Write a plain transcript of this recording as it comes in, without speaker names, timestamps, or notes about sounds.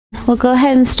We'll go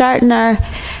ahead and start in our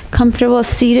comfortable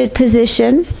seated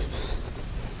position.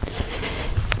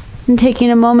 And taking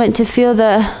a moment to feel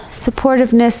the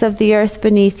supportiveness of the earth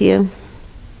beneath you.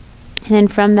 And then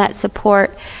from that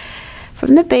support,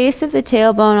 from the base of the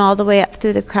tailbone all the way up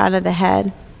through the crown of the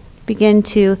head, begin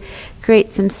to create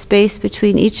some space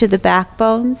between each of the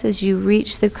backbones as you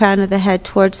reach the crown of the head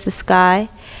towards the sky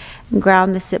and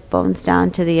ground the sit bones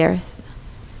down to the earth.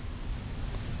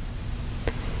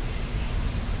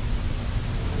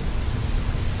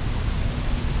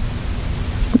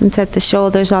 And set the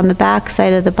shoulders on the back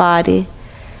side of the body.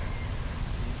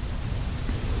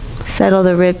 Settle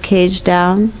the rib cage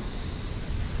down.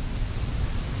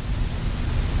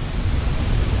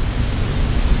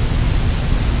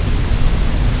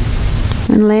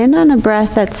 And land on a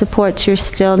breath that supports your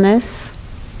stillness.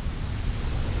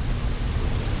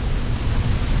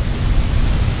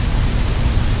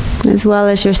 As well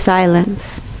as your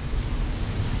silence.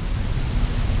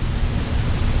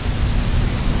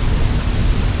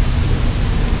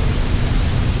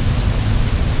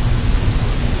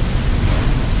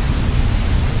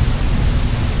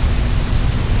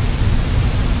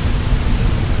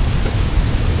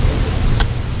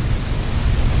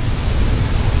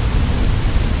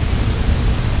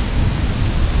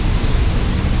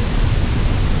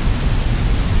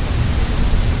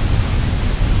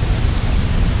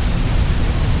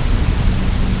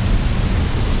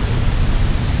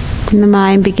 And the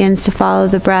mind begins to follow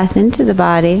the breath into the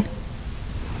body,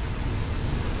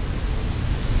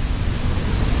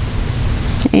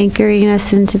 anchoring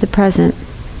us into the present.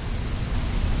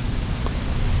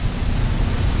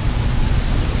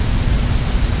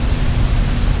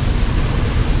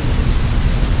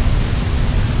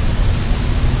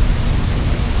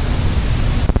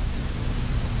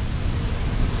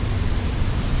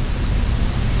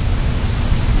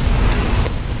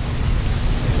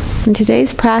 And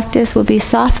today's practice will be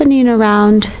softening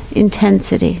around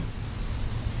intensity.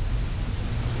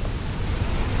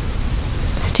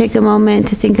 So take a moment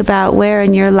to think about where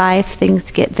in your life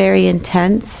things get very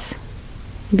intense,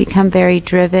 become very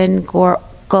driven,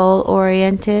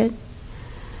 goal-oriented.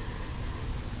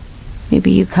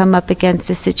 Maybe you come up against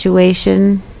a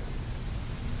situation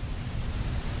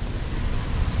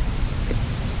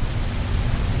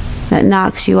that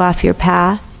knocks you off your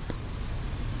path.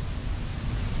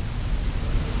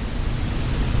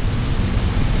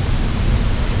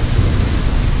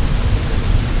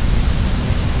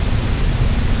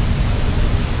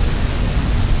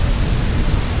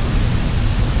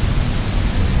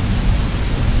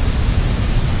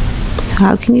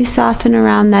 How can you soften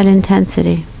around that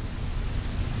intensity?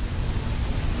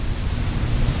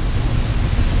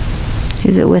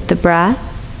 Is it with the breath?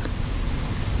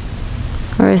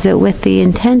 Or is it with the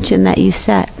intention that you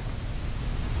set?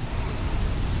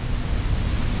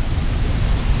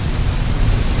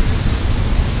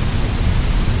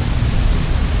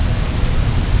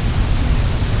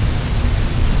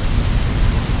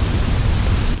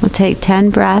 We'll take 10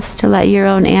 breaths to let your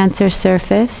own answer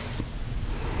surface.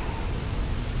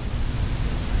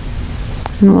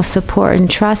 And we'll support and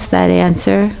trust that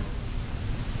answer.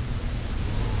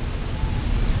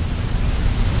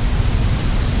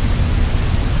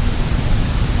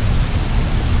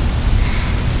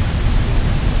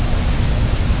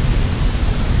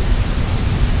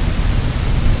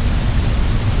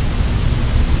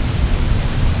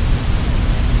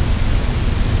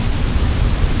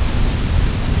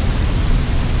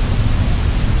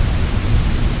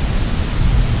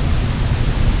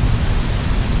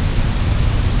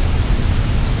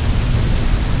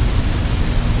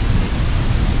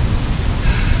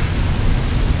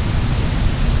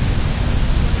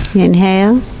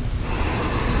 Inhale.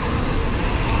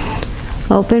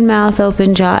 Open mouth,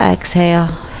 open jaw, exhale.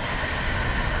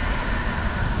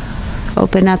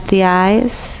 Open up the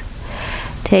eyes.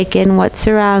 Take in what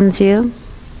surrounds you.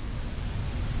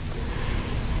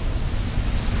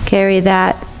 Carry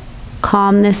that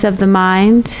calmness of the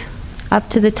mind up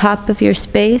to the top of your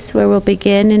space where we'll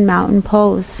begin in mountain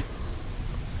pose.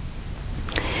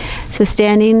 So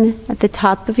standing at the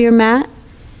top of your mat,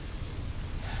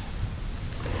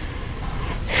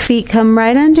 feet come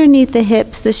right underneath the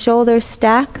hips, the shoulders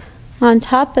stack on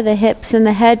top of the hips, and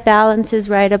the head balances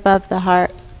right above the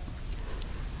heart.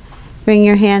 Bring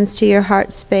your hands to your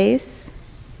heart space.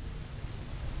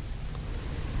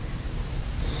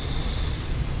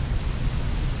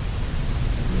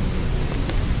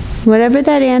 Whatever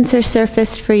that answer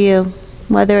surfaced for you,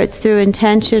 whether it's through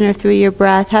intention or through your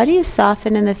breath, how do you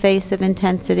soften in the face of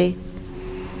intensity?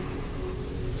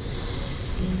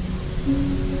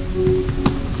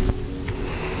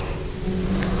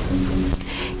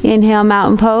 Inhale,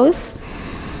 mountain pose.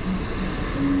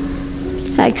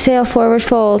 Exhale, forward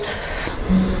fold.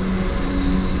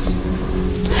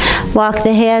 Walk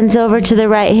the hands over to the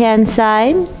right hand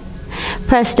side.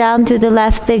 Press down through the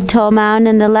left big toe mound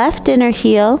and the left inner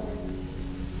heel.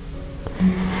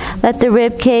 Let the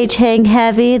rib cage hang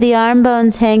heavy, the arm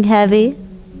bones hang heavy.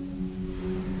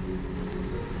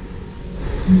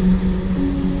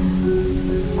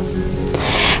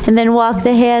 And then walk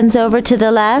the hands over to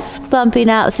the left, bumping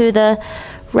out through the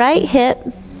right hip.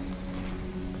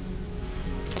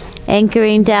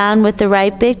 Anchoring down with the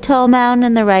right big toe mound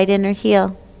and the right inner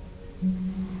heel.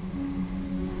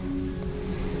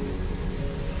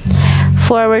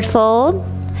 Forward fold.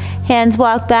 Hands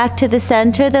walk back to the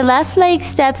center. The left leg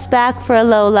steps back for a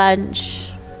low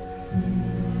lunge.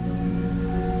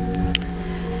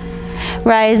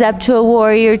 Rise up to a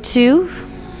warrior two.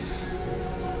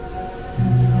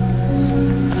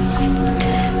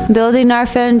 Building our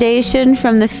foundation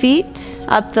from the feet,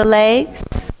 up the legs.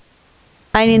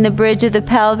 Finding the bridge of the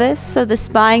pelvis so the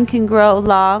spine can grow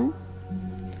long.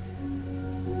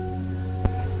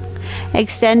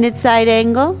 Extended side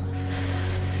angle.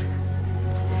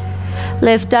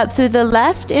 Lift up through the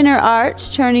left inner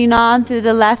arch, turning on through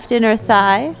the left inner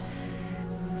thigh.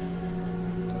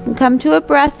 And come to a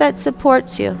breath that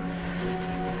supports you.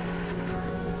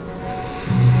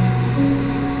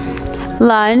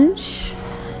 Lunge.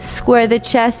 Square the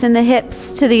chest and the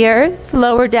hips to the earth.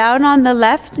 Lower down on the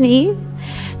left knee.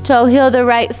 Toe heel the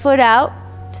right foot out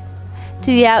to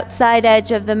the outside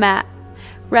edge of the mat.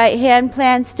 Right hand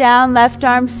plants down, left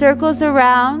arm circles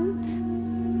around.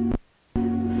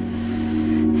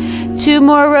 2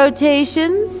 more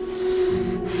rotations.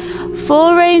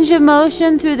 Full range of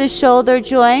motion through the shoulder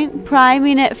joint,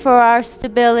 priming it for our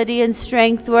stability and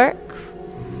strength work.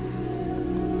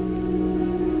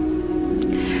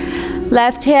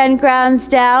 Left hand grounds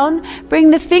down.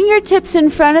 Bring the fingertips in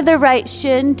front of the right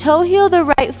shin. Toe heel the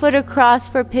right foot across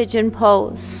for pigeon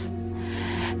pose.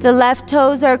 The left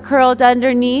toes are curled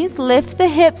underneath. Lift the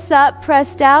hips up.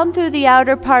 Press down through the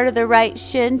outer part of the right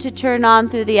shin to turn on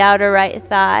through the outer right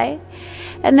thigh.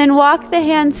 And then walk the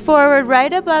hands forward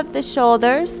right above the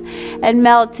shoulders and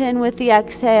melt in with the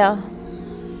exhale.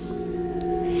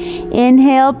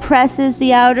 Inhale presses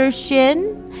the outer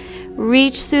shin.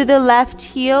 Reach through the left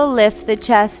heel, lift the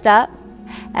chest up.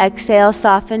 Exhale,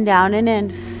 soften down and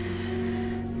in.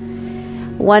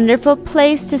 Wonderful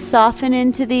place to soften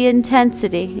into the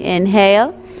intensity.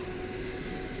 Inhale.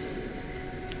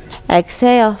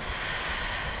 Exhale.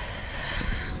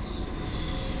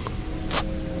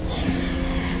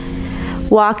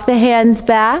 Walk the hands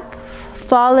back.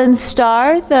 Fallen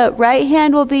star. The right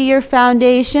hand will be your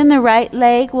foundation. The right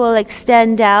leg will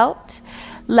extend out.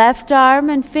 Left arm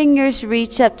and fingers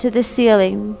reach up to the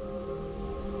ceiling.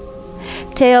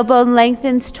 Tailbone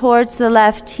lengthens towards the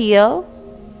left heel.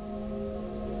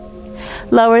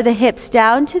 Lower the hips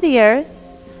down to the earth.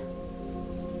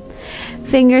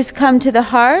 Fingers come to the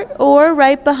heart or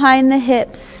right behind the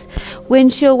hips.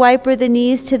 Windshield wiper the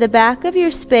knees to the back of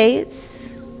your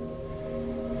space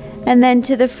and then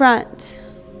to the front.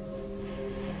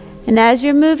 And as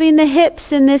you're moving the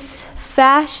hips in this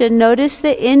fashion, notice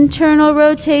the internal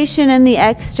rotation and the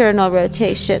external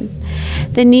rotation.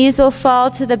 The knees will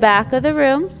fall to the back of the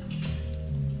room.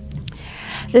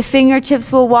 The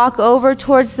fingertips will walk over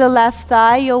towards the left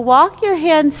thigh. You'll walk your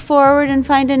hands forward and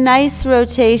find a nice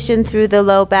rotation through the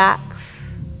low back.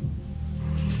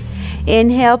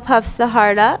 Inhale, puffs the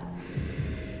heart up.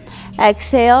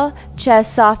 Exhale,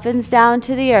 chest softens down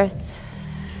to the earth.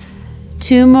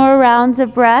 2 more rounds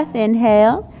of breath.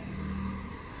 Inhale.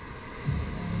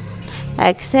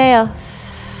 Exhale.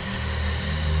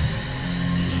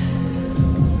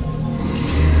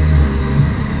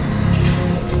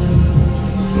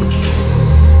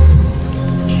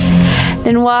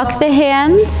 Then walk the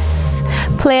hands,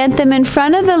 plant them in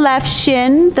front of the left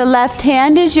shin. The left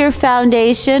hand is your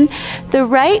foundation. The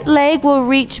right leg will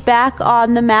reach back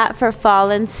on the mat for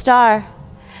fallen star.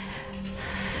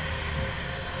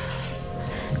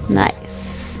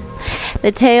 Nice.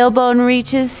 The tailbone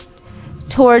reaches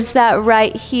towards that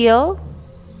right heel.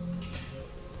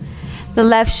 The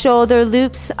left shoulder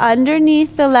loops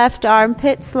underneath the left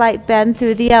armpit, slight bend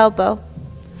through the elbow.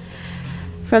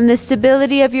 From the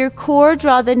stability of your core,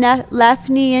 draw the left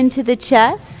knee into the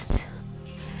chest.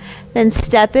 Then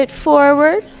step it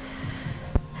forward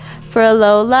for a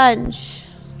low lunge.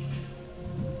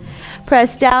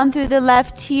 Press down through the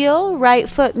left heel, right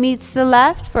foot meets the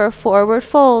left for a forward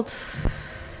fold.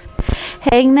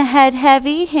 Hang the head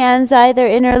heavy, hands either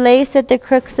interlace at the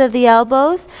crooks of the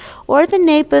elbows or the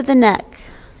nape of the neck.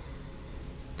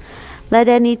 Let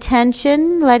any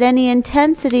tension, let any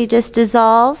intensity just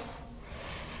dissolve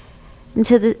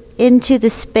into the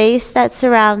space that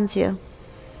surrounds you.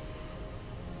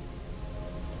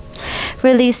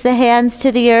 Release the hands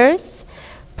to the earth.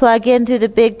 Plug in through the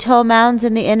big toe mounds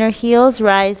and the inner heels.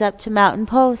 Rise up to mountain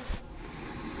pose.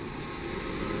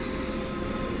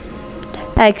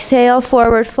 Exhale,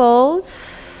 forward fold.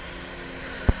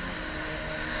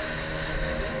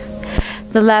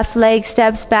 The left leg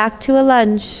steps back to a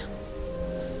lunge.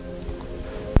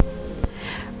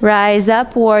 Rise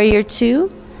up, warrior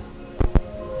two.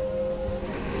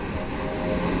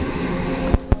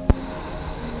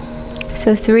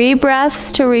 So 3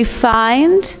 breaths to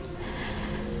refine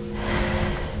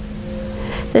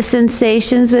the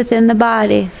sensations within the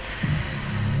body.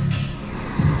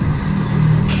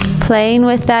 Playing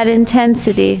with that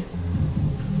intensity.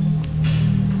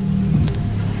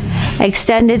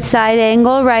 Extended side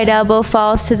angle, right elbow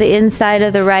falls to the inside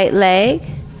of the right leg.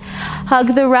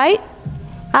 Hug the right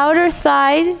outer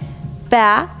thigh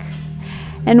back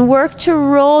and work to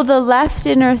roll the left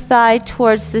inner thigh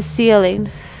towards the ceiling.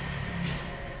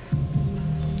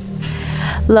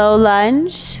 Low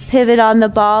lunge, pivot on the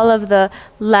ball of the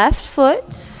left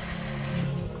foot.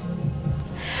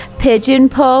 Pigeon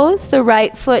pose, the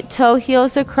right foot toe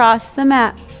heels across the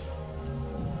mat.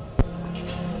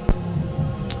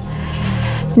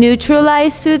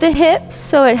 Neutralize through the hips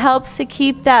so it helps to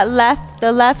keep the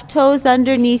left toes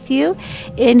underneath you.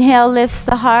 Inhale lifts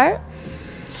the heart.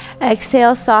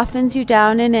 Exhale softens you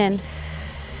down and in.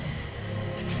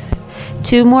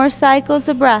 2 more cycles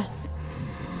of breath.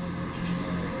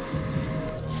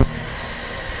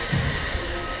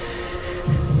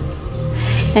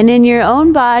 And in your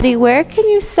own body, where can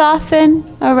you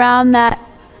soften around that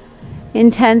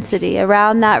intensity,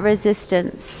 around that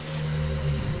resistance?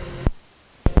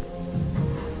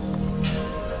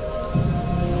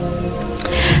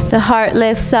 The heart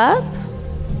lifts up.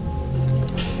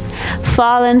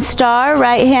 Fallen star,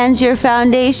 right hand's your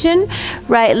foundation.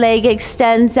 Right leg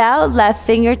extends out, left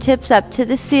fingertips up to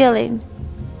the ceiling.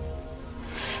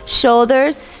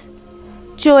 Shoulders,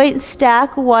 joints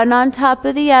stack one on top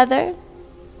of the other.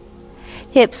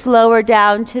 Hips lower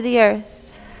down to the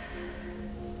earth.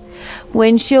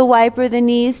 Windshield wiper the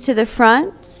knees to the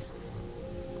front,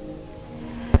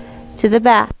 to the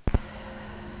back.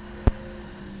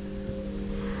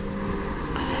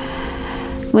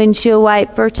 Windshield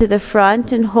wiper to the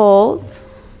front and hold.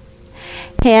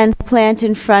 Hand plant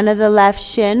in front of the left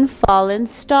shin, fallen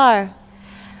star.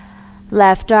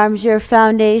 Left arm's your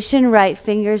foundation, right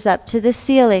fingers up to the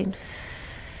ceiling.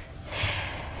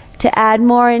 To add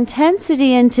more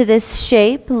intensity into this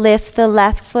shape, lift the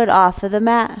left foot off of the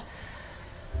mat.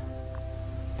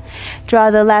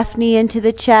 Draw the left knee into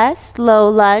the chest, low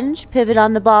lunge, pivot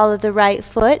on the ball of the right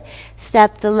foot,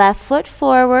 step the left foot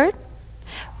forward,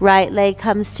 right leg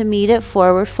comes to meet it,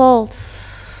 forward fold.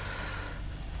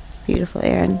 Beautiful,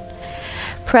 Erin.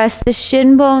 Press the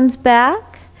shin bones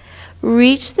back,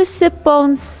 reach the sit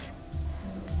bones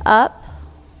up.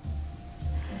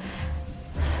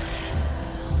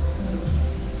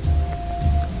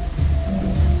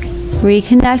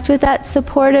 Reconnect with that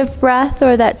supportive breath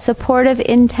or that supportive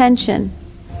intention.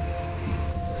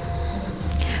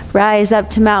 Rise up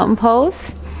to mountain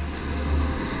pose.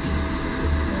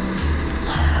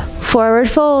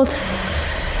 Forward fold.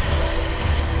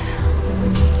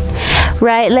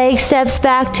 Right leg steps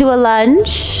back to a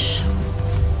lunge.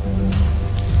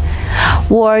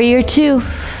 Warrior two.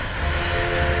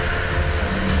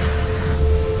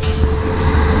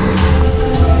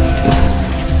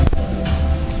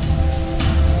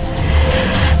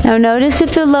 Now notice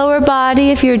if the lower body,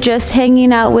 if you're just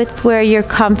hanging out with where you're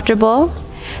comfortable,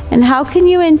 and how can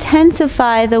you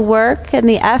intensify the work and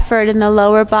the effort in the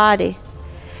lower body,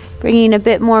 bringing a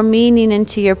bit more meaning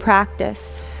into your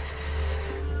practice.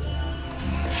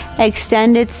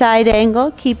 Extended side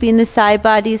angle, keeping the side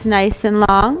bodies nice and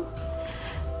long.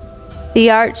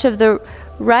 The arch of the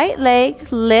right leg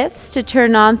lifts to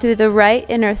turn on through the right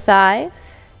inner thigh.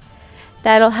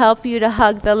 That'll help you to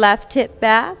hug the left hip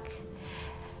back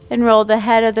and roll the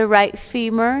head of the right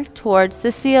femur towards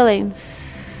the ceiling.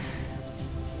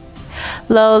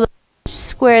 Low lunge,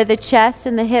 square the chest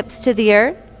and the hips to the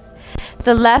earth.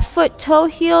 The left foot toe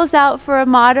heels out for a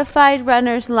modified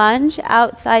runner's lunge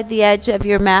outside the edge of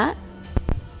your mat.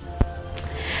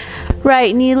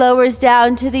 Right knee lowers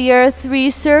down to the earth, 3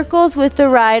 circles with the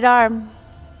right arm.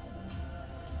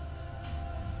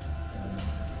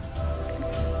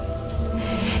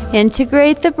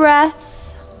 Integrate the breath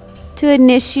to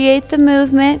initiate the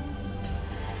movement,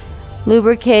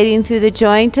 lubricating through the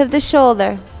joint of the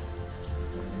shoulder.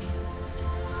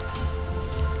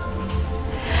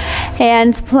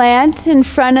 Hands plant in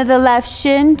front of the left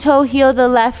shin, toe heel the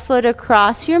left foot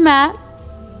across your mat.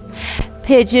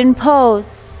 Pigeon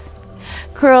pose.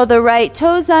 Curl the right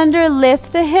toes under,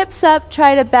 lift the hips up,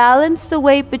 try to balance the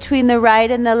weight between the right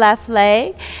and the left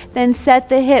leg. Then set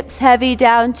the hips heavy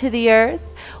down to the earth.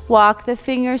 Walk the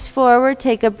fingers forward,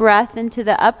 take a breath into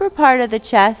the upper part of the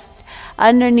chest,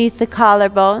 underneath the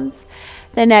collarbones.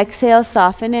 Then exhale,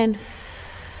 soften in.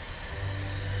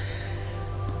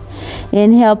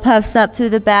 Inhale, puffs up through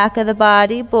the back of the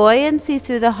body, buoyancy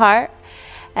through the heart.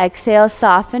 Exhale,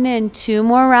 soften in. 2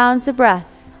 more rounds of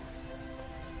breath.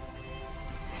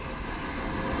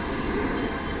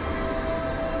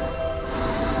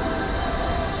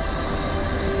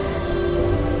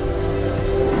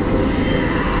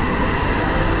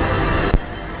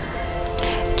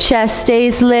 Chest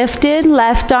stays lifted,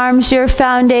 left arm's your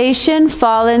foundation,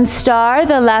 fallen star,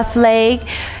 the left leg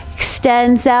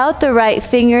extends out, the right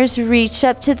fingers reach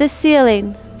up to the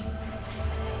ceiling.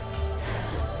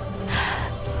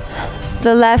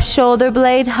 The left shoulder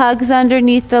blade hugs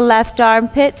underneath the left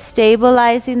armpit,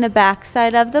 stabilizing the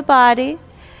backside of the body.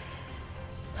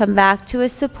 Come back to a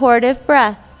supportive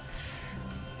breath.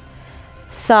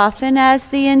 Soften as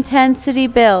the intensity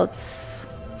builds.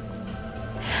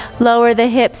 Lower the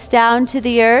hips down to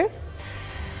the earth.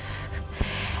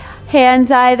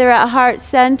 Hands either at heart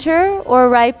center or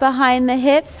right behind the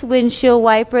hips. Windshield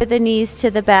wiper the knees to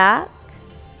the back.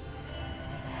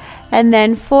 And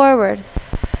then forward.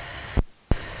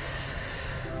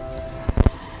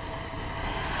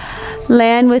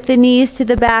 Land with the knees to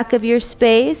the back of your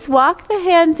space. Walk the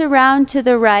hands around to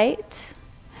the right.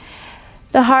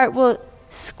 The heart will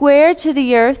square to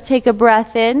the earth. Take a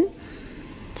breath in.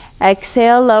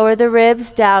 Exhale, lower the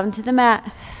ribs down to the mat.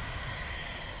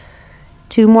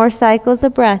 2 more cycles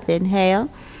of breath. Inhale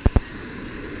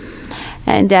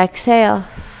and exhale.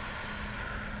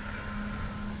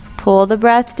 Pull the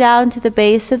breath down to the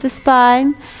base of the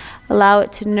spine. Allow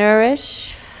it to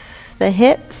nourish the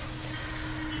hips.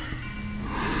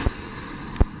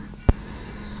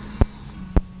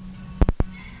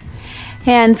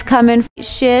 Hands come in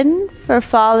shin for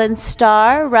fallen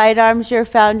star. Right arm's your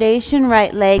foundation,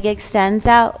 right leg extends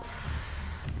out.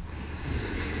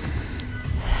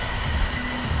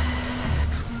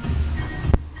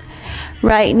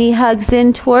 Right knee hugs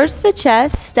in towards the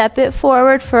chest. Step it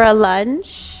forward for a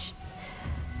lunge.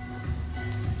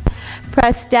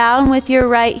 Press down with your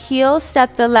right heel.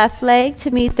 Step the left leg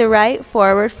to meet the right.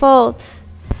 Forward fold.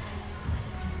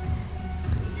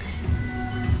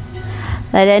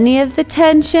 Let any of the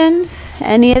tension,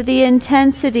 any of the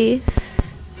intensity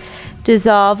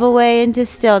dissolve away into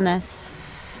stillness.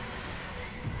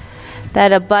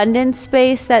 That abundant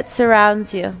space that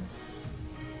surrounds you.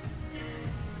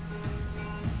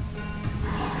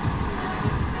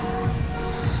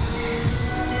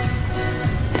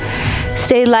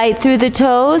 Stay light through the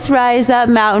toes. Rise up,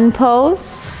 mountain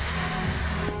pose.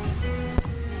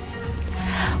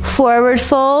 Forward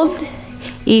fold.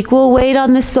 Equal weight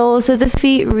on the soles of the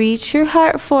feet. Reach your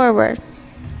heart forward.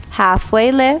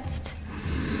 Halfway lift.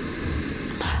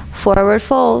 Forward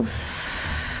fold.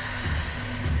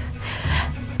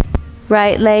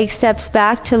 Right leg steps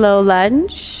back to low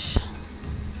lunge.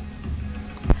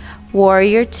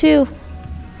 Warrior 2.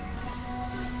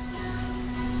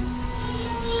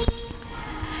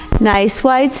 Nice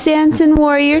wide stance in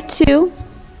Warrior 2.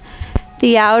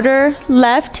 The outer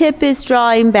left hip is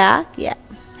drawing back. Yeah.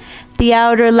 The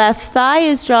outer left thigh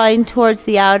is drawing towards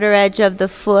the outer edge of the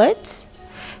foot.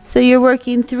 So you're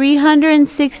working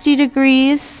 360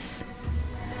 degrees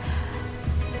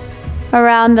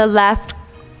around the left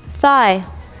thigh.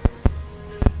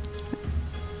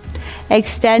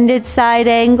 Extended side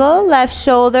angle, left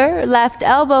shoulder, left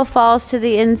elbow falls to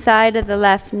the inside of the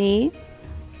left knee.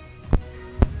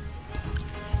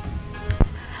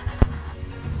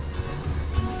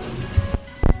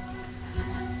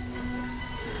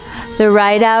 The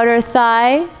right outer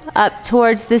thigh up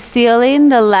towards the ceiling.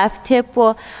 The left hip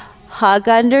will hug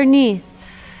underneath.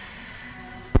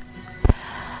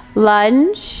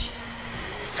 Lunge.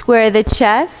 Square the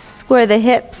chest. Square the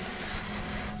hips.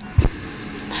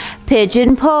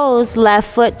 Pigeon pose.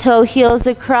 Left foot, toe heels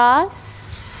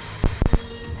across.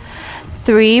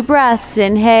 3 breaths.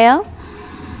 Inhale.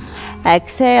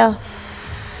 Exhale.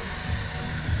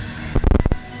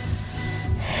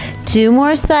 2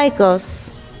 more cycles.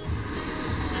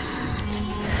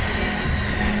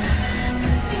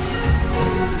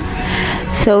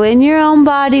 So in your own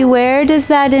body, where does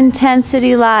that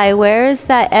intensity lie? Where is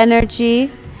that energy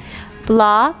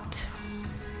blocked?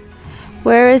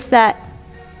 Where is that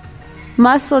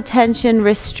muscle tension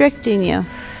restricting you?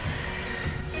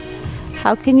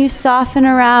 How can you soften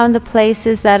around the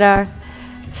places that are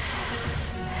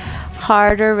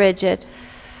hard or rigid?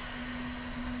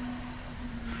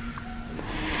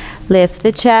 Lift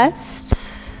the chest.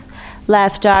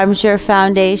 Left arm's your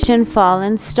foundation,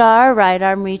 fallen star. Right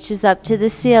arm reaches up to the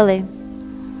ceiling.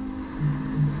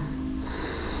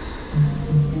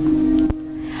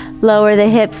 Lower the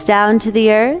hips down to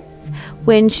the earth.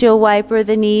 Windshield wiper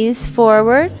the knees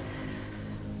forward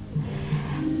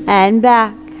and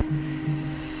back.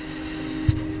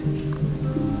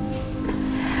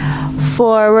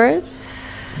 Forward.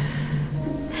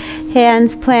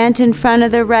 Hands plant in front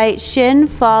of the right shin,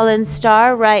 fallen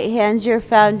star. Right hand's your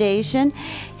foundation.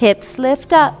 Hips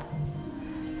lift up.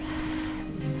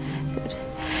 Good.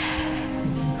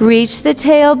 Reach the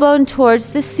tailbone towards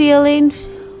the ceiling.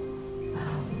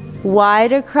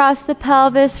 Wide across the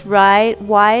pelvis, right,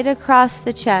 wide across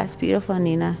the chest. Beautiful,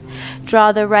 Nina.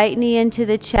 Draw the right knee into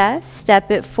the chest.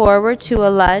 Step it forward to a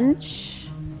lunge.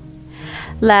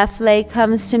 Left leg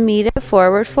comes to meet it,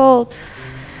 forward fold.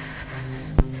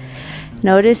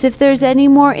 Notice if there's any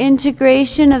more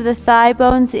integration of the thigh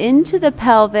bones into the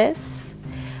pelvis.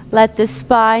 Let the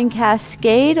spine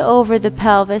cascade over the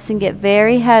pelvis and get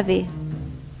very heavy.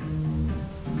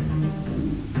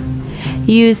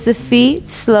 Use the feet,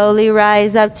 slowly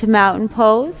rise up to mountain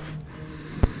pose.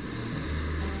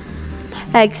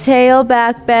 Exhale,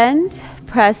 back bend.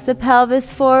 Press the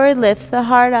pelvis forward, lift the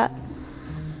heart up.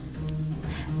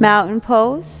 Mountain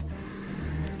pose.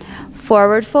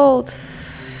 Forward fold.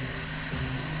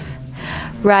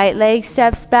 Right leg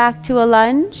steps back to a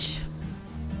lunge.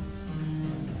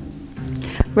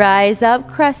 Rise up,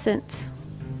 crescent.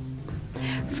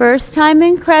 First time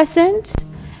in crescent.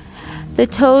 The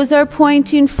toes are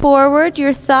pointing forward.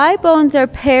 Your thigh bones are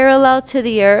parallel to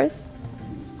the earth.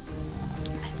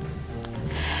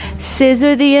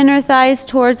 Scissor the inner thighs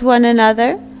towards one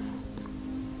another.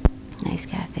 Nice,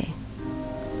 Kathy.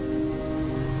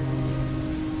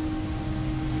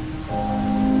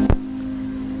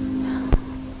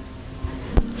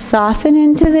 Soften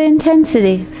into the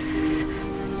intensity.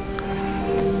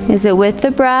 Is it with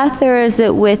the breath or is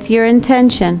it with your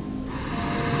intention?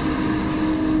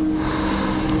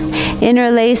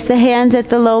 Interlace the hands at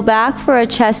the low back for a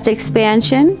chest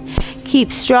expansion.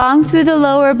 Keep strong through the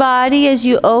lower body as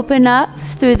you open up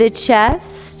through the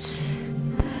chest.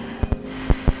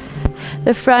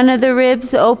 The front of the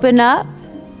ribs open up.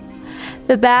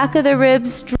 The back of the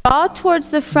ribs draw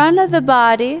towards the front of the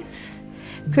body,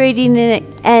 creating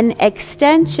an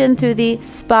extension through the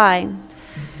spine.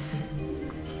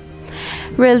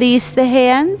 Release the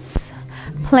hands.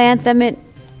 Plant them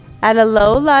at a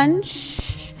low lunge.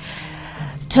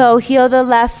 Toe heel the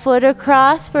left foot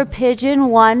across for pigeon,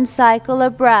 one cycle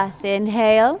of breath.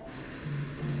 Inhale,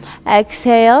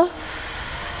 exhale,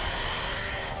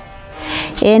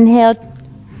 inhale,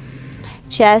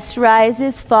 chest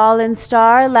rises, fallen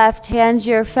star, left hand's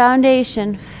your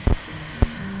foundation.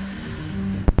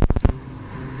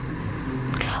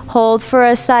 Hold for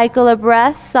a cycle of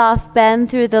breath, soft bend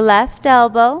through the left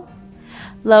elbow,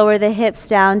 lower the hips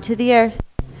down to the earth.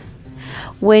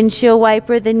 Windshield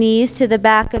wiper the knees to the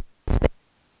back of the space.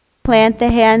 Plant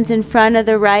the hands in front of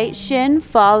the right shin,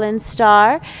 fallen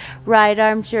star. Right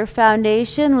arm's your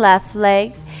foundation, left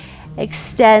leg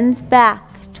extends back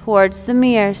towards the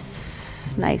mirrors.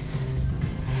 Nice.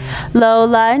 Low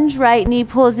lunge, right knee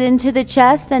pulls into the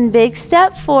chest, then big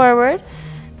step forward.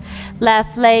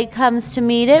 Left leg comes to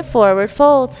meet it, forward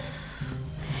fold.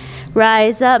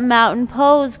 Rise up, mountain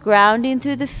pose, grounding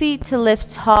through the feet to lift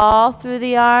tall through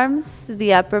the arms, through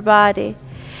the upper body.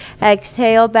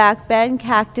 Exhale, back bend,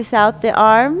 cactus out the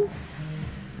arms.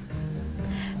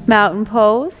 Mountain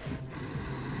pose.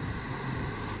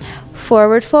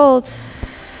 Forward fold.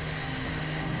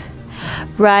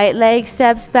 Right leg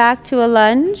steps back to a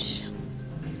lunge.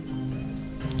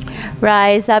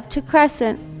 Rise up to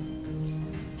crescent.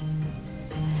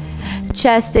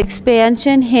 Chest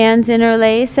expansion, hands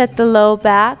interlace at the low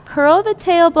back. Curl the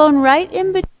tailbone right in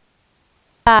between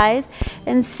the thighs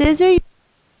and scissor.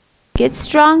 Get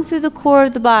strong through the core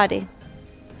of the body.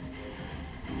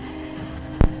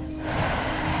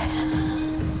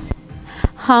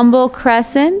 Humble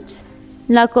crescent.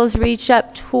 Knuckles reach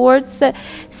up towards the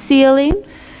ceiling.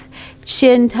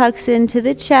 Chin tucks into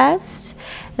the chest.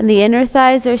 And the inner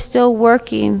thighs are still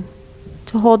working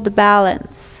to hold the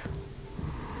balance.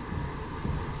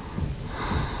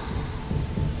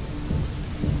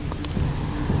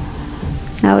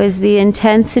 Now, is the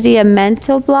intensity a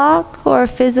mental block or a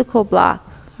physical block?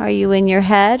 Are you in your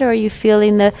head or are you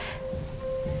feeling the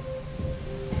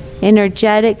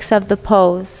energetics of the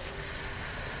pose?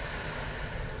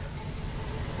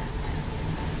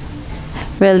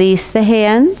 Release the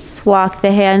hands. Walk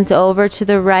the hands over to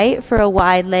the right for a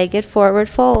wide-legged forward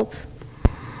fold.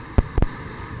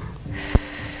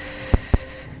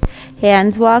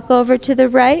 Hands walk over to the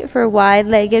right for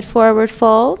wide-legged forward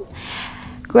fold.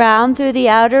 Ground through the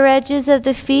outer edges of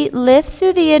the feet. Lift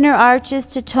through the inner arches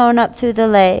to tone up through the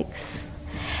legs.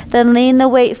 Then lean the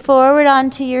weight forward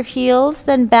onto your heels,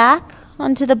 then back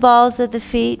onto the balls of the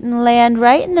feet and land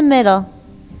right in the middle.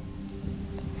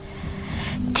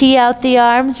 Tee out the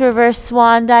arms. Reverse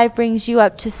swan dive brings you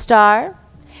up to star.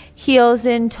 Heels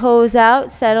in, toes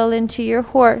out, settle into your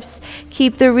horse.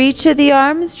 Keep the reach of the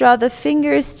arms, draw the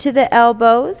fingers to the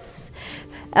elbows.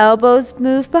 Elbows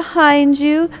move behind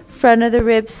you, front of the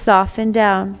ribs soften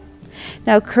down.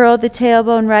 Now curl the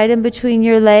tailbone right in between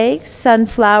your legs,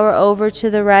 sunflower over to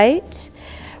the right.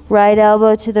 Right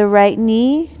elbow to the right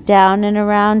knee, down and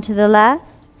around to the left.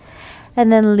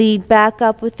 And then lead back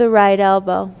up with the right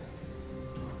elbow.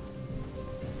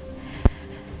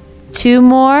 2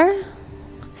 more.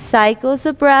 Cycles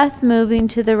of breath moving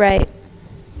to the right.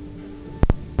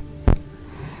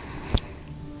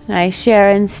 Nice,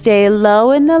 Sharon. Stay low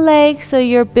in the legs so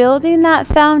you're building that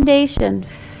foundation.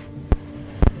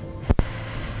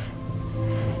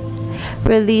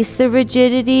 Release the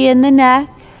rigidity in the neck.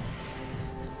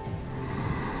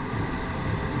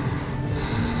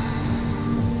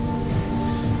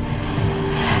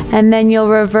 And then you'll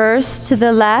reverse to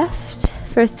the left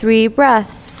for 3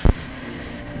 breaths.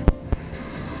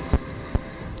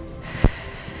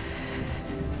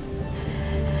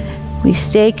 We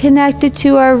stay connected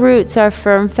to our roots, our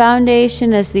firm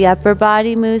foundation, as the upper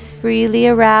body moves freely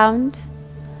around.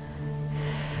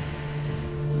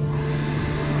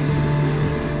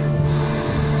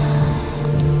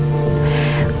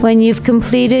 When you've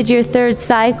completed your 3rd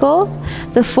cycle,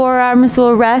 the forearms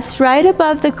will rest right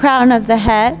above the crown of the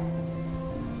head.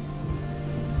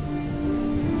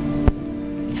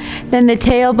 Then the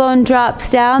tailbone drops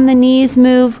down, the knees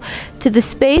move to the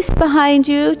space behind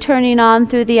you, turning on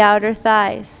through the outer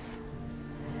thighs.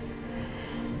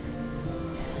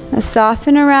 Now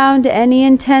soften around any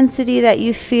intensity that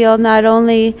you feel, not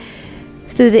only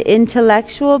through the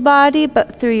intellectual body,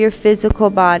 but through your physical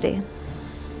body.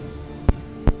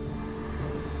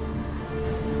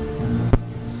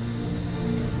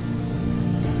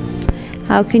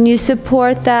 How can you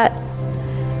support that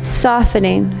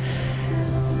softening?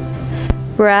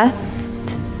 Breath,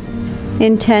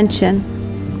 intention.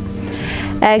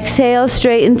 Exhale,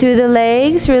 straighten through the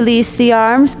legs, release the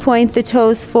arms, point the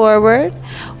toes forward,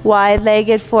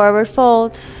 wide-legged forward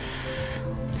fold.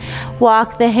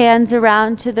 Walk the hands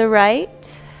around to the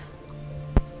right.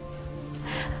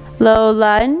 Low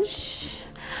lunge.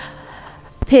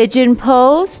 Pigeon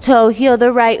pose, toe heel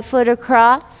the right foot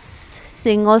across.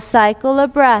 Single cycle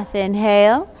of breath.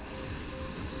 Inhale.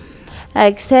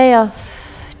 Exhale.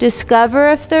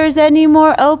 Discover if there's any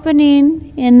more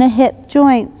opening in the hip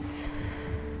joints.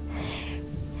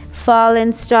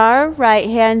 Fallen star, right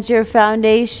hand's your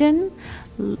foundation.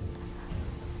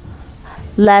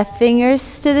 Left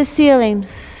fingers to the ceiling.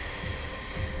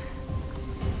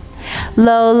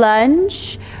 Low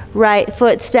lunge, right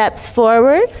foot steps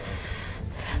forward.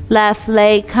 Left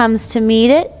leg comes to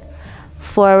meet it.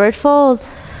 Forward fold.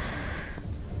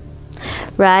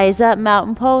 Rise up,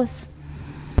 mountain pose.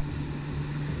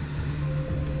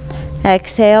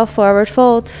 Exhale, forward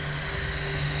fold.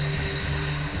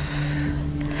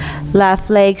 Left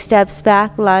leg steps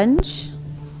back, lunge.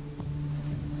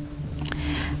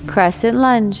 Crescent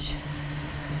lunge.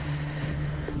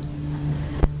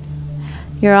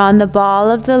 You're on the ball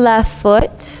of the left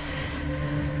foot.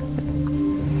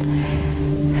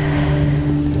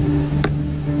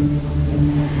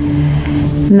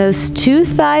 And those 2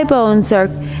 thigh bones are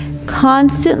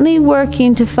constantly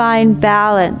working to find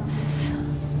balance.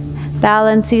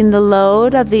 Balancing the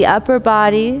load of the upper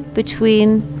body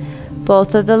between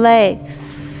both of the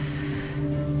legs.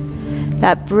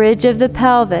 That bridge of the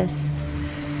pelvis.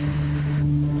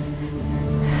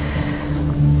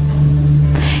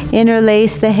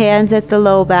 Interlace the hands at the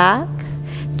low back.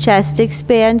 Chest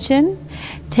expansion.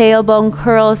 Tailbone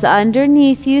curls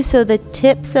underneath you so the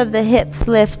tips of the hips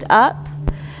lift up.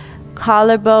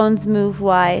 Collarbones move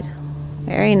wide.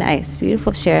 Very nice.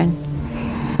 Beautiful, Sharon.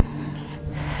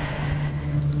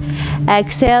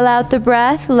 Exhale out the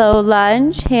breath, low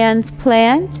lunge, hands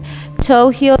plant, toe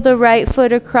heel the right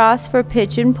foot across for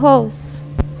pigeon pose.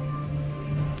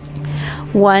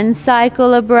 1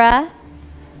 cycle of breath,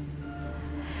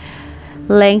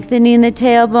 lengthening the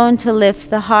tailbone to lift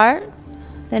the heart,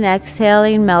 then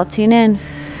exhaling, melting in.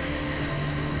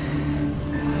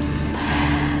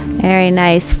 Very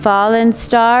nice. Fallen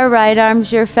star, right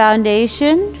arm's your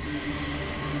foundation.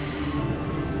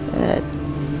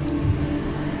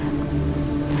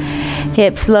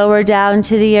 Hips lower down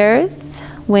to the earth.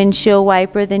 Windshield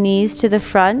wiper the knees to the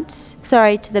front,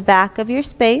 to the back of your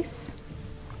space.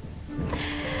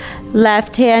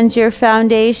 Left hand your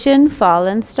foundation,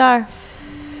 fallen star.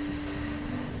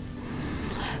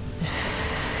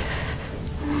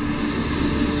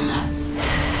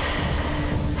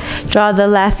 Draw the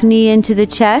left knee into the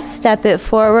chest, step it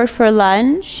forward for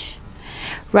lunge.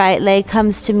 Right leg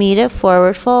comes to meet it,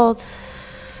 forward fold.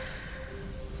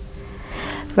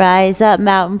 Rise up,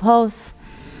 mountain pose.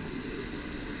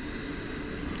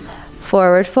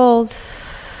 Forward fold.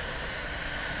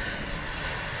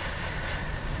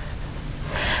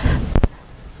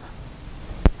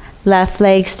 Left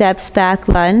leg steps back,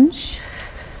 lunge.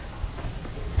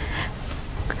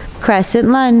 Crescent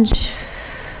lunge.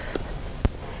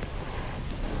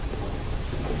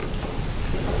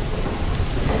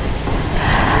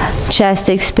 Chest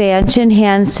expansion,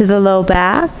 hands to the low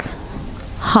back.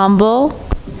 Humble,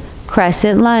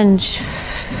 crescent lunge.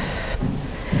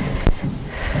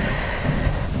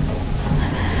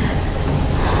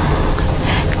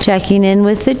 Checking in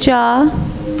with the jaw.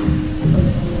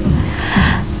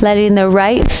 Letting the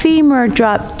right femur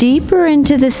drop deeper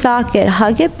into the socket.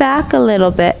 Hug it back a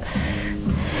little bit.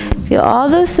 Feel all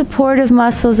those supportive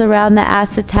muscles around the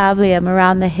acetabular,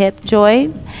 around the hip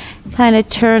joint, kind of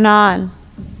turn on.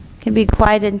 Can be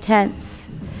quite intense.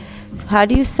 So how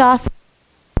do you soften?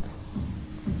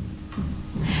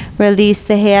 Release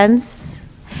the hands.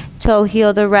 Toe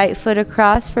heel the right foot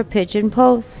across for pigeon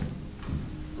pose.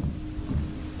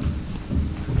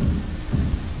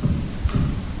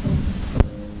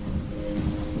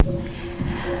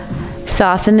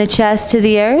 Soften the chest to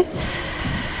the earth.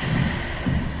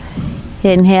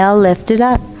 Inhale, lift it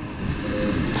up.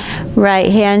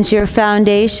 Right hand's your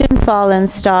foundation, fallen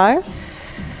star.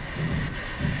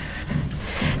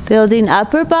 Building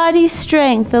upper body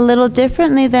strength a little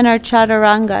differently than our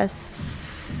chaturangas.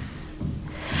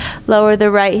 Lower the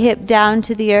right hip down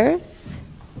to the earth.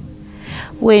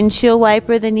 Windshield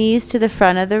wiper the knees to the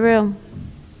front of the room.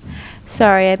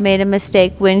 Sorry, I made a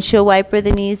mistake. Windshield wiper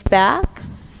the knees back.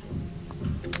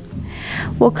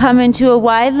 We'll come into a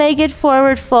wide-legged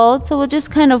forward fold, so we'll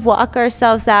just kind of walk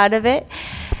ourselves out of it.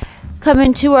 Come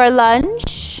into our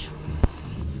lunge.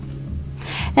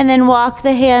 And then walk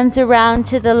the hands around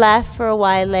to the left for a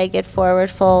wide-legged forward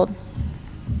fold.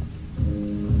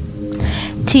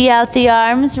 Tee out the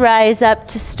arms, rise up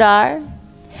to star.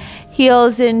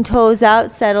 Heels in, toes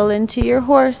out, settle into your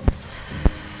horse.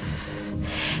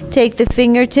 Take the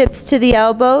fingertips to the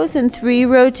elbows and 3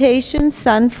 rotations,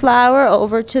 sunflower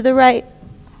over to the right.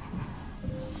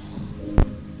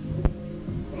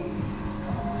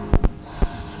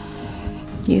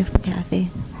 You, Kathy.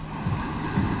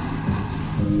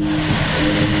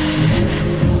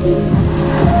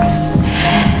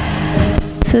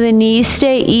 So the knees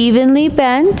stay evenly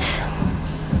bent.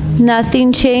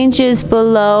 Nothing changes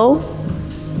below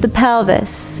the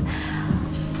pelvis.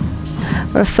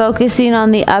 We're focusing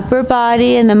on the upper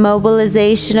body and the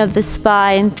mobilization of the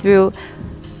spine through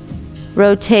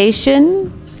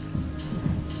rotation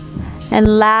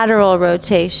and lateral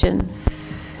rotation.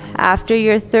 After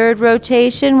your 3rd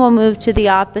rotation, we'll move to the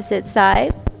opposite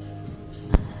side.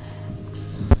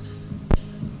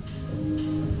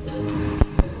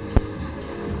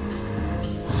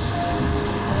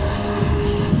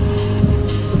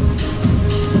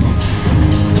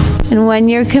 And when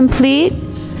you're complete,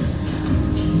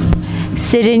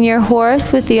 sit in your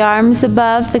horse with the arms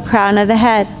above the crown of the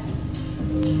head.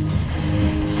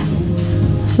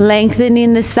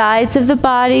 Lengthening the sides of the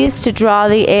bodies to draw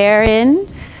the air in.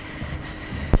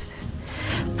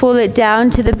 Pull it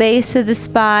down to the base of the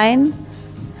spine.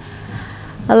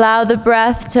 Allow the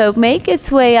breath to make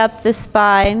its way up the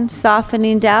spine,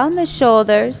 softening down the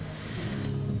shoulders,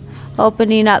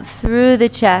 opening up through the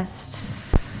chest.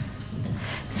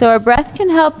 So our breath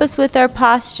can help us with our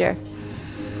posture.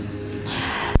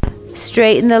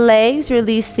 Straighten the legs,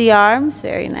 release the arms,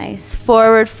 very nice.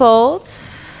 Forward fold.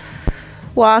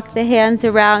 Walk the hands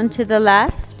around to the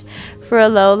left for a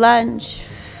low lunge.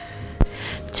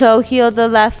 Toe heel the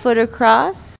left foot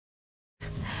across.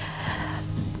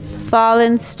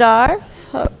 Fallen star.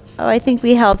 Oh, I think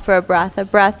we held for a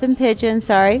breath in pigeon,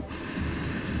 sorry.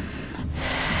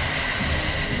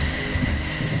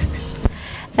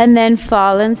 And then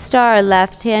fallen star.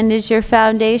 Left hand is your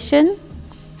foundation.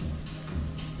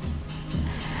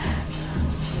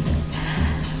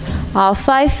 All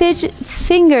 5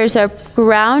 fingers are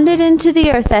grounded into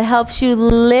the earth. That helps you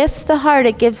lift the heart.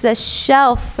 It gives a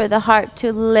shelf for the heart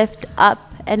to lift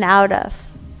up and out of.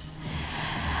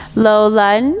 Low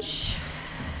lunge.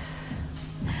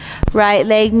 Right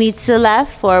leg meets the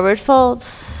left, forward fold.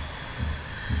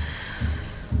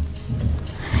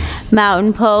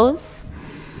 Mountain pose.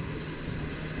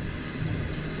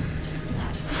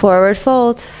 Forward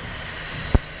fold.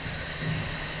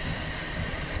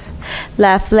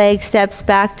 Left leg steps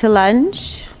back to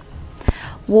lunge.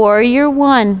 Warrior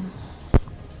one.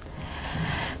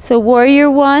 So warrior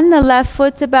one, the left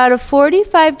foot's about a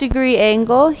 45-degree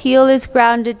angle. Heel is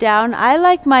grounded down. I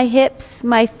like my hips,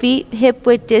 my feet hip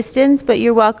width distance, but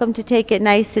you're welcome to take it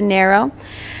nice and narrow.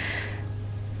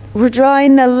 We're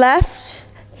drawing the left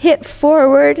hip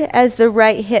forward as the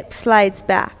right hip slides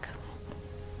back.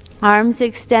 Arms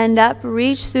extend up,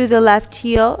 reach through the left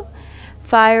heel,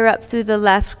 fire up through the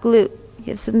left glute.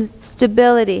 Give some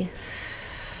stability.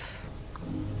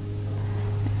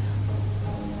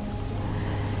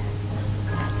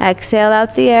 Exhale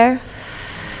out the air.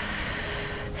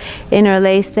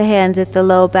 Interlace the hands at the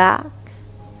low back.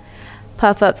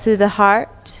 Puff up through the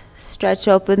heart. Stretch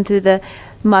open through the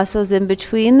muscles in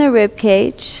between the rib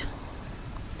cage.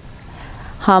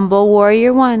 Humble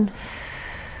warrior one.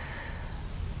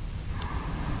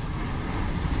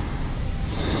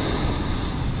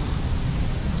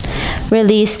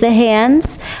 Release the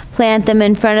hands. Plant them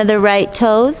in front of the right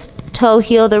toes. Toe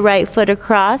heel the right foot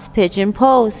across. Pigeon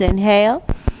pose. Inhale.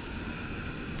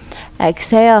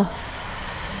 Exhale.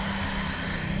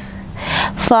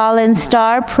 Fallen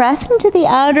star. Press into the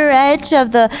outer edge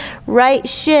of the right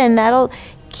shin. That'll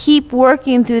keep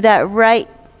working through that right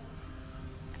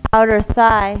outer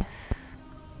thigh.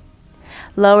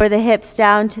 Lower the hips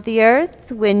down to the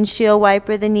earth. Windshield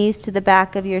wiper the knees to the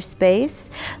back of your space.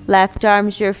 Left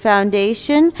arm's your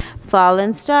foundation.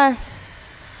 Fallen star.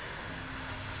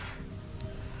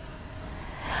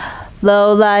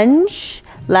 Low lunge.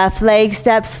 Left leg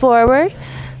steps forward.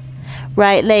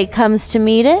 Right leg comes to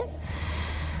meet it.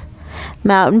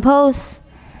 Mountain pose.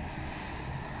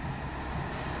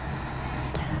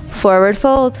 Forward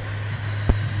fold.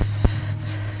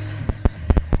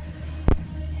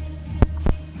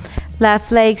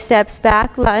 Left leg steps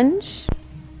back, lunge.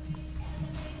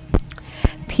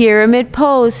 Pyramid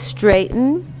pose,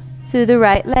 straighten through the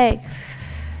right leg.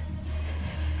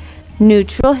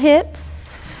 Neutral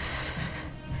hips.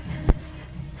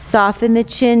 Soften the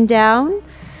chin down.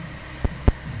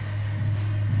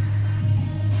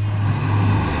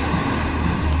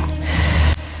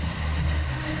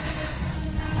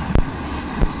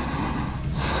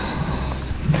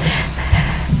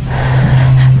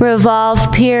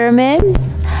 Revolved pyramid.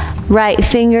 Right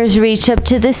fingers reach up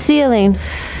to the ceiling.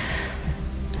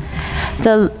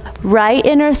 The right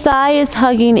inner thigh is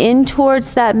hugging in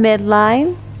towards that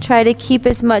midline. Try to keep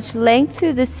as much length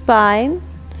through the spine.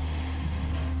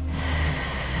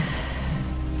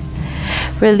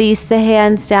 Release the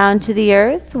hands down to the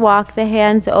earth. Walk the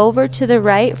hands over to the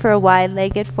right for a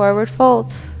wide-legged forward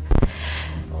fold.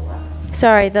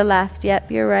 Sorry, the left.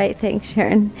 Yep, you're right. Thanks,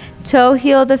 Sharon. Toe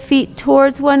heel the feet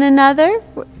towards one another.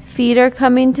 Feet are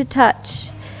coming to touch.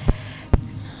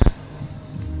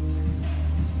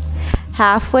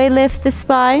 Halfway lift the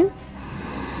spine.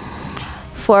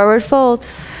 Forward fold.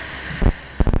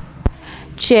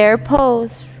 Chair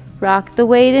pose. Rock the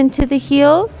weight into the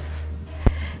heels.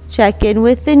 Check in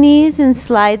with the knees and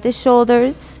slide the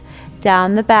shoulders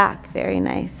down the back. Very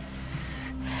nice.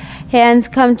 Hands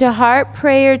come to heart,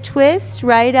 prayer twist,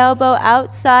 right elbow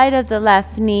outside of the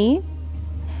left knee.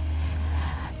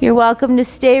 You're welcome to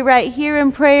stay right here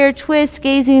in prayer twist,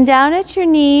 gazing down at your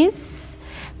knees,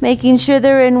 making sure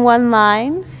they're in one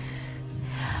line.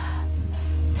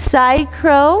 Side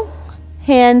crow,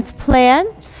 hands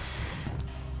plant.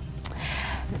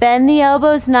 Bend the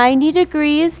elbows 90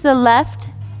 degrees. The left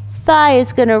thigh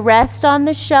is going to rest on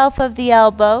the shelf of the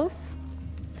elbows.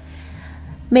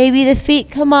 Maybe the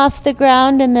feet come off the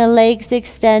ground and the legs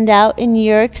extend out in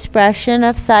your expression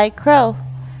of side crow.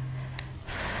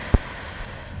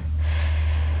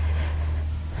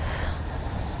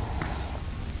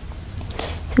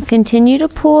 So continue to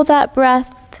pull that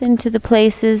breath into the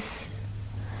places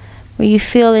where you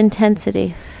feel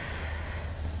intensity.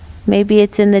 Maybe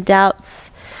it's in the doubts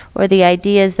or the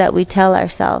ideas that we tell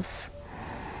ourselves.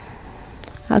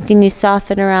 How can you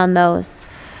soften around those?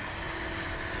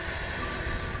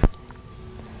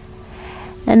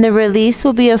 And the release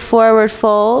will be a forward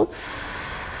fold.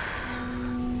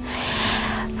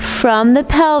 From the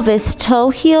pelvis, toe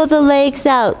heel the legs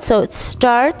out. So it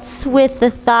starts with the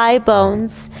thigh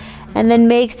bones and then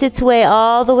makes its way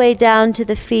all the way down to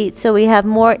the feet. So we have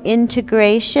more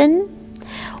integration.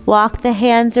 Walk the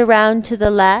hands around to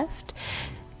the left.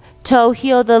 Toe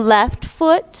heel the left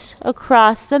foot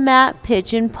across the mat,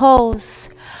 pigeon pose.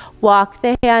 Walk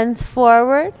the hands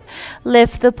forward,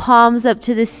 lift the palms up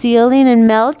to the ceiling and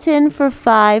melt in for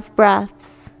 5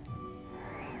 breaths.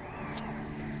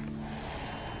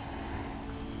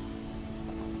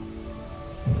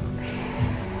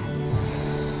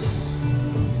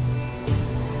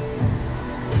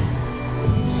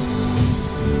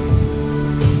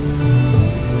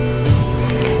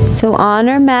 So on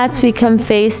our mats, we come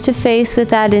face to face with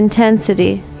that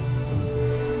intensity.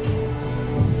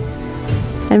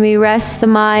 And we rest the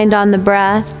mind on the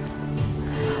breath.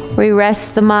 We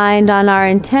rest the mind on our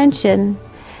intention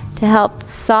to help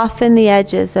soften the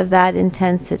edges of that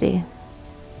intensity.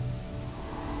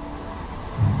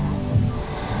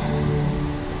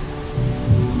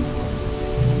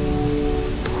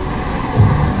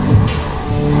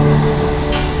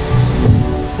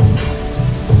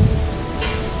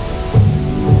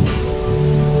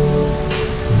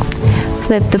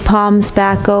 Flip the palms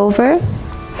back over.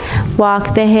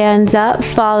 Walk the hands up,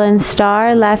 fallen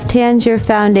star. Left hand's your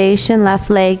foundation, left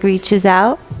leg reaches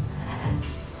out.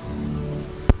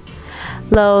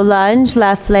 Low lunge,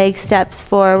 left leg steps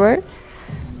forward.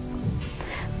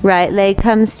 Right leg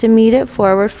comes to meet it,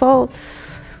 forward fold.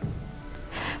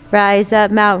 Rise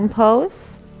up, mountain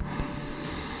pose.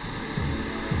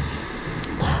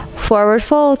 Forward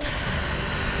fold.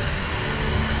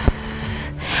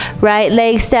 Right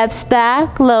leg steps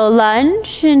back, low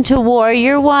lunge into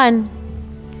warrior one.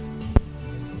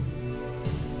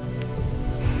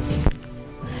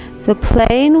 So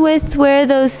playing with where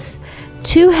those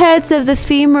two heads of the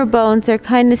femur bones are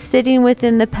kind of sitting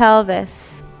within the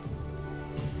pelvis.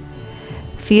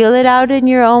 Feel it out in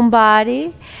your own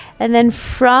body. And then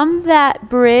from that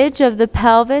bridge of the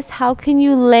pelvis, how can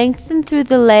you lengthen through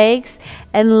the legs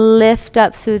and lift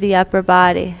up through the upper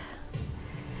body?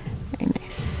 Very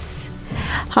nice.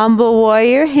 Humble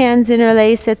warrior, hands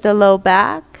interlace at the low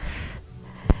back.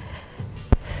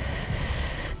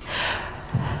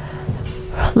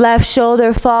 Left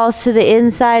shoulder falls to the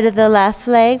inside of the left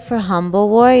leg for humble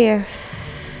warrior.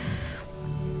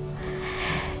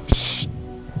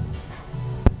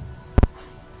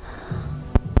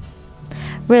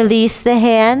 Release the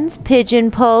hands, pigeon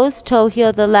pose, toe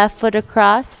heel the left foot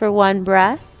across for one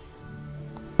breath.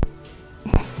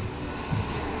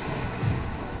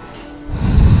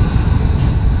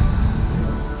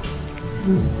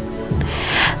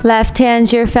 Left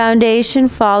hand's your foundation,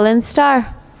 fallen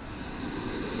star.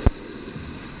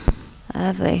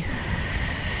 Lovely.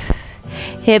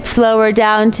 Hips lower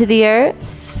down to the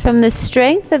earth from the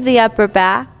strength of the upper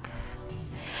back.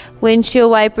 Windshield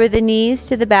wiper the knees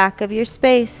to the back of your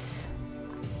space.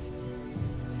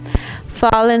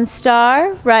 Fallen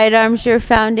star, right arm's your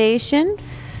foundation.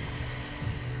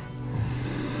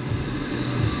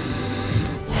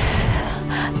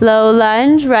 Low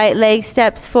lunge, right leg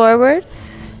steps forward.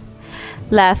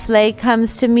 Left leg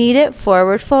comes to meet it,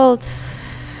 forward fold.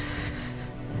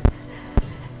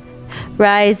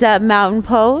 Rise up, mountain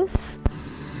pose.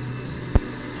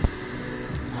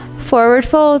 Forward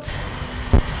fold.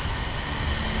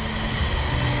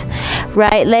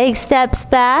 Right leg steps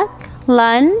back,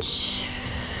 lunge.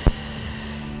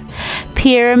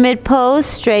 Pyramid pose,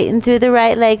 straighten through the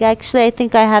right leg. Actually, I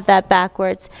think I have that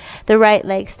backwards. The right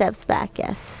leg steps back,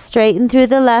 yes. Straighten through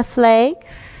the left leg.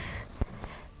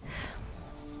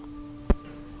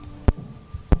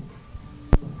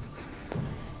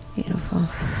 Beautiful.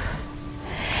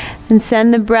 And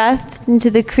send the breath into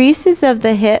the creases of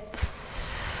the hips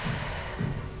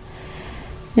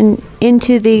and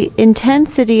into the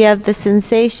intensity of the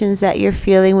sensations that you're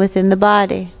feeling within the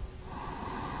body.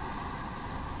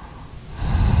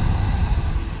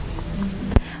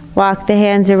 Walk the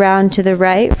hands around to the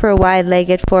right for a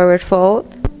wide-legged forward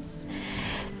fold.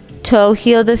 Toe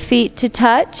heel the feet to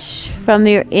touch from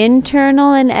your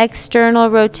internal and external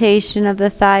rotation of the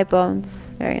thigh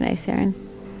bones. Very nice, Erin.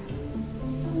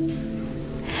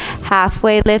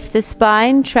 Halfway lift the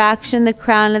spine, traction the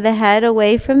crown of the head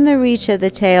away from the reach of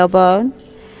the tailbone.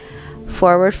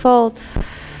 Forward fold.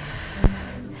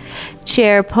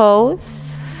 Chair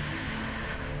pose.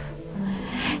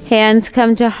 Hands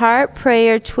come to heart,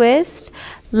 prayer twist.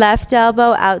 Left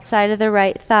elbow outside of the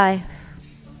right thigh.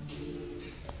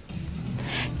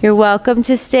 You're welcome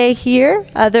to stay here.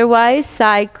 Otherwise,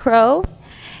 side crow.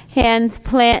 Hands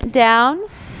plant down.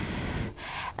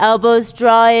 Elbows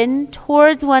draw in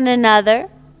towards one another,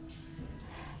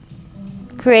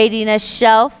 creating a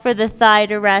shelf for the thigh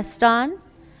to rest on.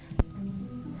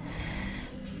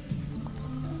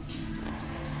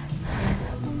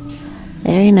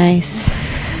 Very nice.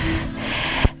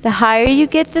 The higher you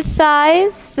get the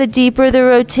thighs, the deeper the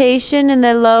rotation in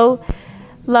the low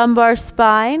lumbar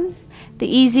spine, the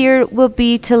easier it will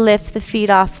be to lift the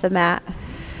feet off the mat.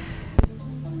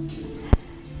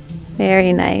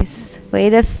 Very nice. Way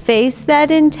to face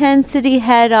that intensity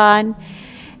head on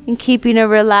and keeping a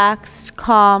relaxed,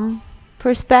 calm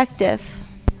perspective.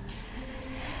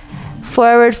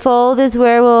 Forward fold is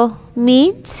where we'll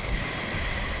meet.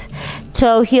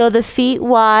 Toe heel the feet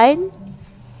wide.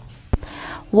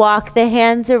 Walk the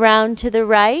hands around to the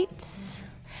right.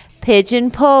 Pigeon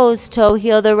pose, toe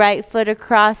heel the right foot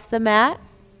across the mat.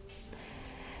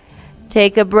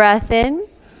 Take a breath in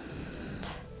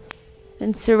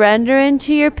and surrender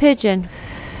into your pigeon.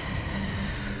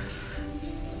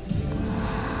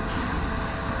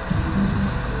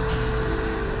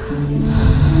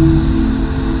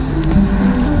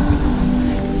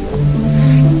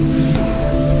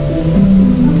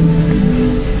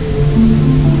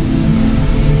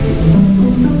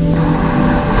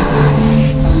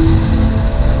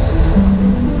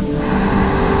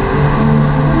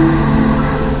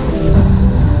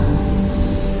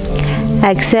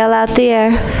 Exhale out the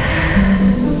air.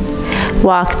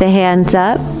 Walk the hands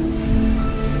up.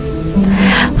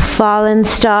 Fallen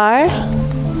star.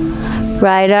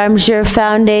 Right arm's your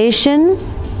foundation.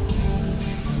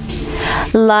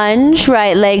 Lunge,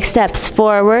 right leg steps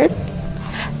forward.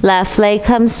 Left leg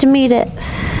comes to meet it.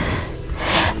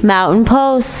 Mountain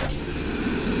pose.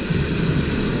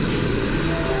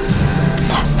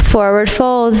 Forward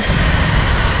fold.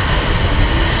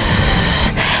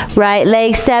 Right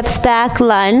leg steps back,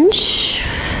 lunge.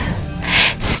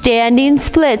 Standing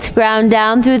splits, ground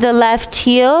down through the left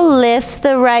heel, lift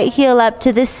the right heel up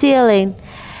to the ceiling.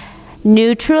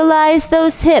 Neutralize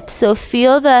those hips, so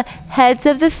feel the heads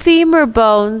of the femur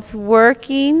bones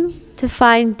working to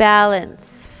find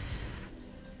balance.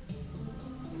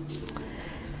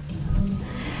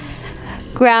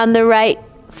 Ground the right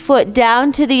foot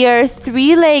down to the earth,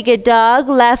 three-legged dog,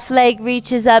 left leg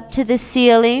reaches up to the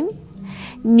ceiling.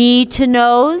 Knee to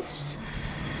nose.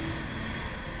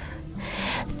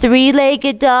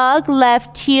 Three-legged dog,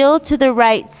 left heel to the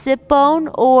right sit bone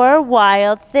or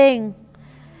wild thing.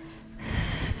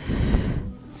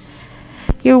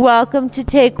 You're welcome to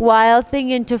take wild thing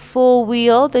into full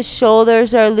wheel. The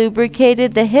shoulders are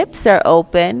lubricated, the hips are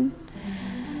open.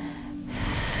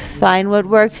 Find what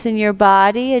works in your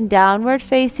body, and downward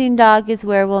facing dog is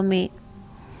where we'll meet.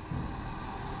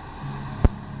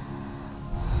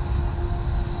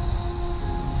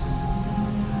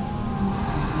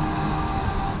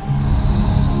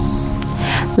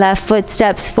 Left foot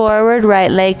steps forward, right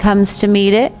leg comes to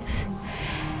meet it.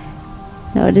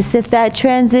 Notice if that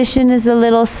transition is a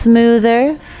little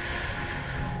smoother.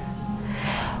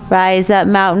 Rise up,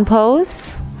 mountain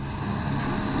pose.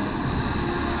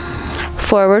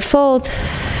 Forward fold.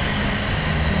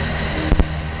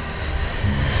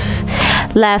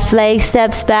 Left leg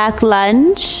steps back,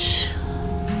 lunge.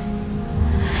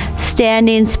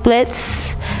 Standing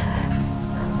splits.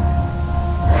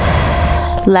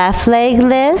 Left leg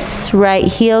lifts, right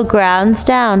heel grounds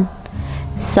down.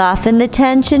 Soften the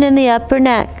tension in the upper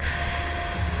neck.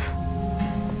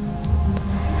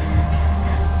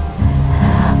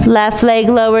 Left leg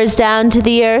lowers down to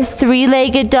the earth,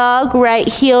 three-legged dog, right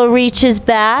heel reaches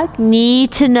back, knee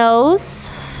to nose.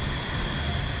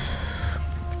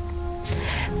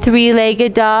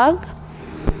 Three-legged dog.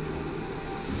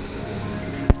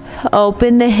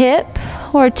 Open the hip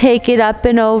or take it up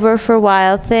and over for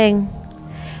wild thing.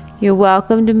 You're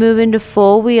welcome to move into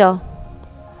full wheel.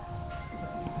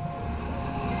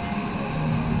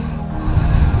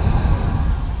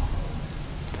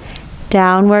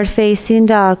 Downward facing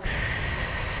dog.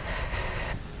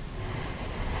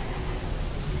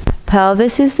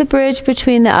 Pelvis is the bridge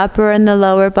between the upper and the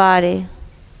lower body.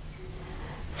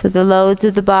 So the loads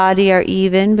of the body are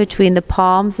even between the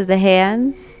palms of the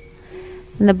hands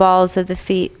and the balls of the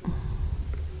feet.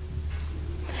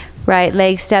 Right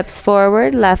leg steps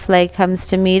forward, left leg comes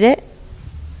to meet it.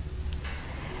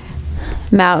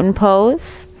 Mountain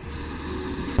pose.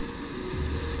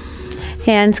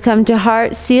 Hands come to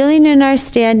heart, sealing in our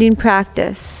standing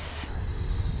practice.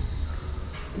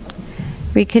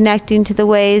 Reconnecting to the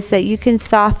ways that you can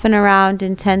soften around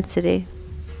intensity.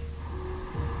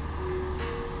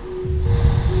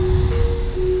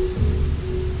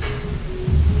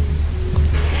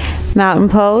 Mountain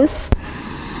pose.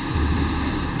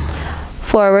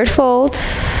 Forward fold.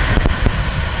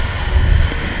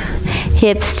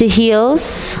 Hips to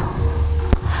heels.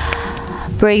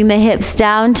 Bring the hips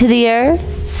down to the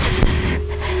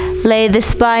earth. Lay the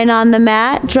spine on the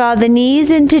mat. Draw the knees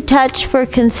into touch for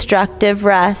constructive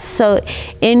rest. So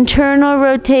internal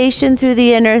rotation through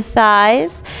the inner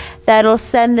thighs. That'll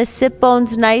send the sit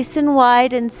bones nice and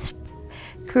wide and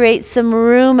create some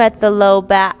room at the low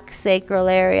back sacral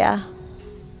area.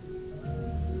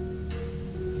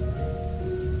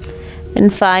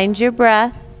 And find your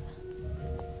breath.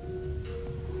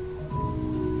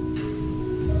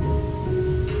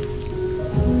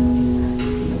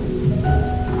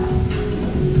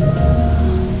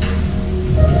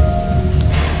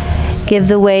 Give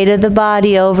the weight of the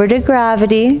body over to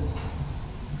gravity.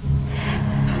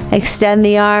 Extend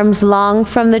the arms long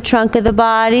from the trunk of the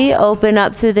body. Open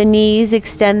up through the knees.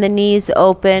 Extend the knees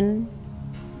open.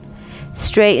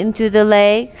 Straighten through the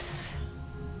legs.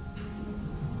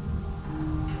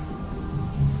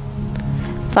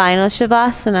 Final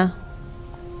Shavasana.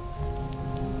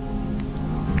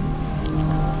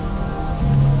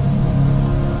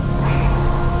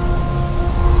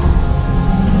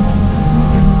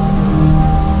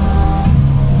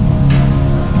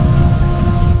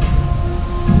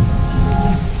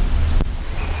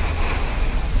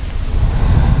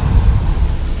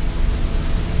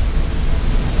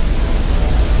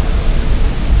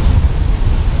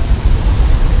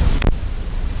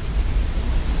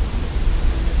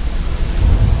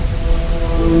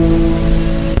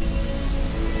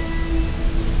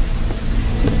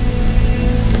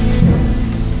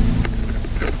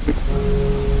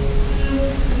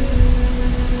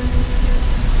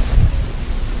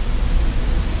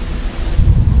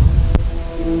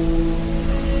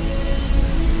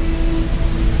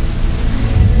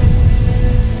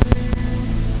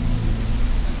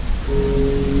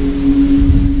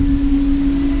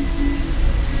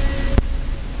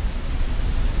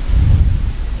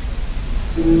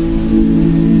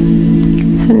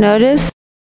 Notice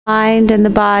the mind and the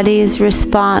body's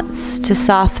response to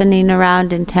softening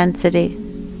around intensity.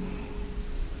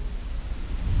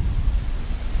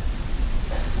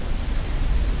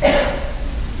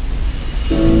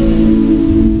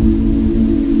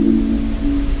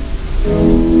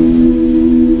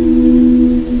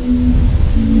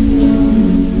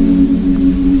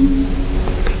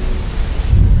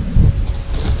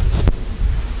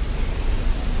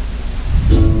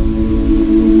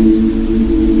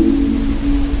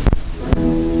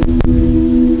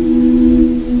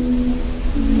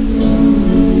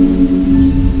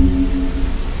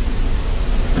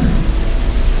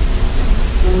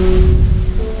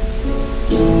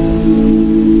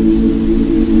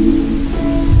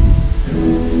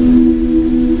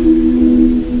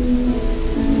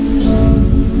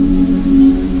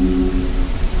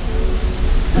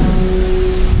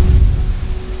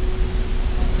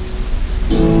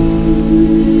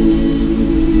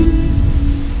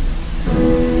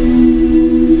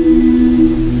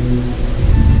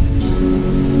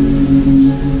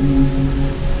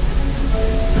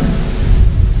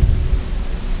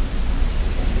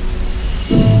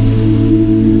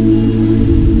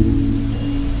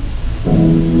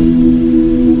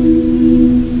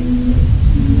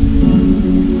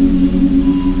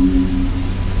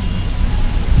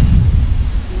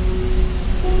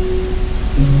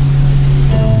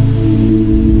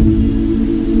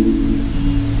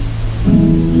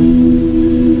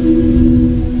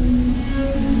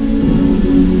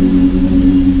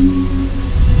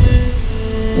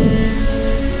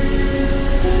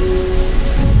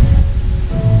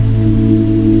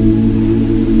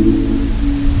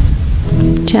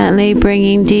 Gently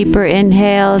bringing deeper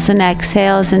inhales and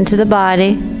exhales into the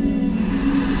body.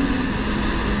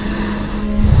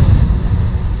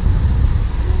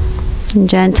 And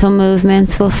gentle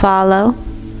movements will follow.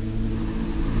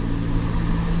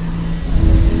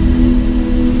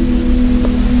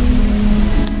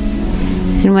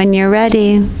 And when you're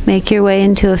ready, make your way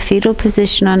into a fetal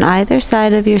position on either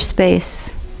side of your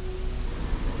space.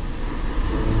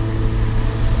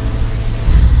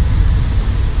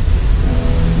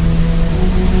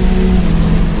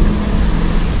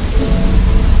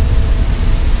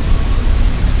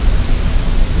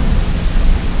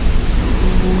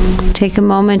 Take a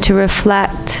moment to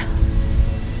reflect.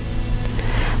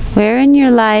 Where in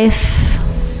your life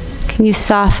can you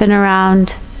soften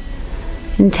around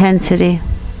intensity?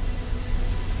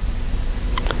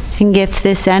 And gift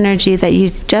this energy that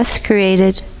you've just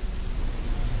created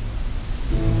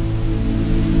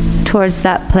towards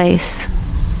that place.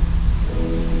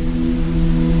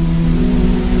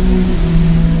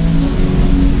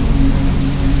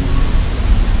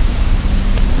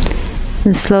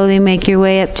 And slowly make your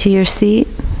way up to your seat.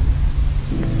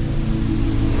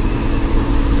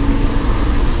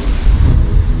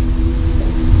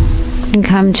 And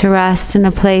come to rest in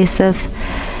a place of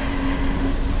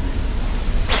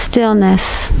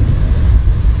stillness.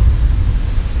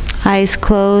 Eyes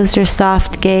closed or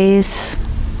soft gaze.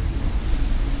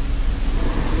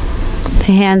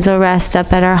 The hands will rest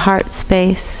up at our heart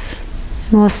space.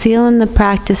 And we'll seal in the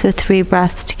practice with 3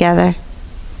 breaths together.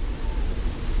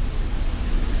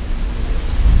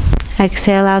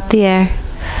 Exhale out the air.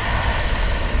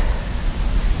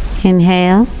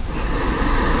 Inhale.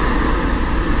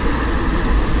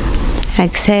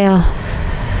 Exhale.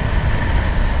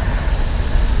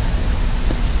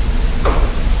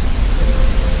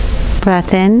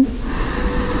 Breath in.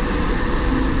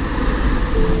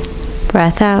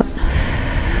 Breath out.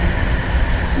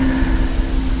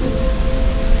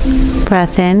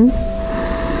 Breath in.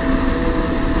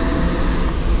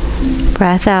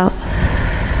 Breath out.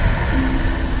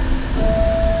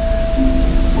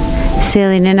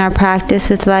 Sealing in our practice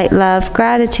with light, love,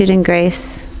 gratitude, and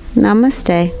grace.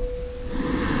 Namaste.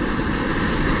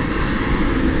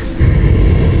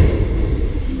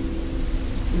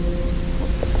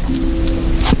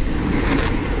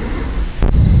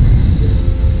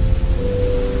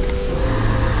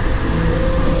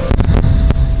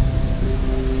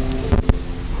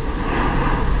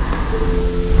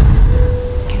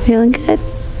 Feeling good?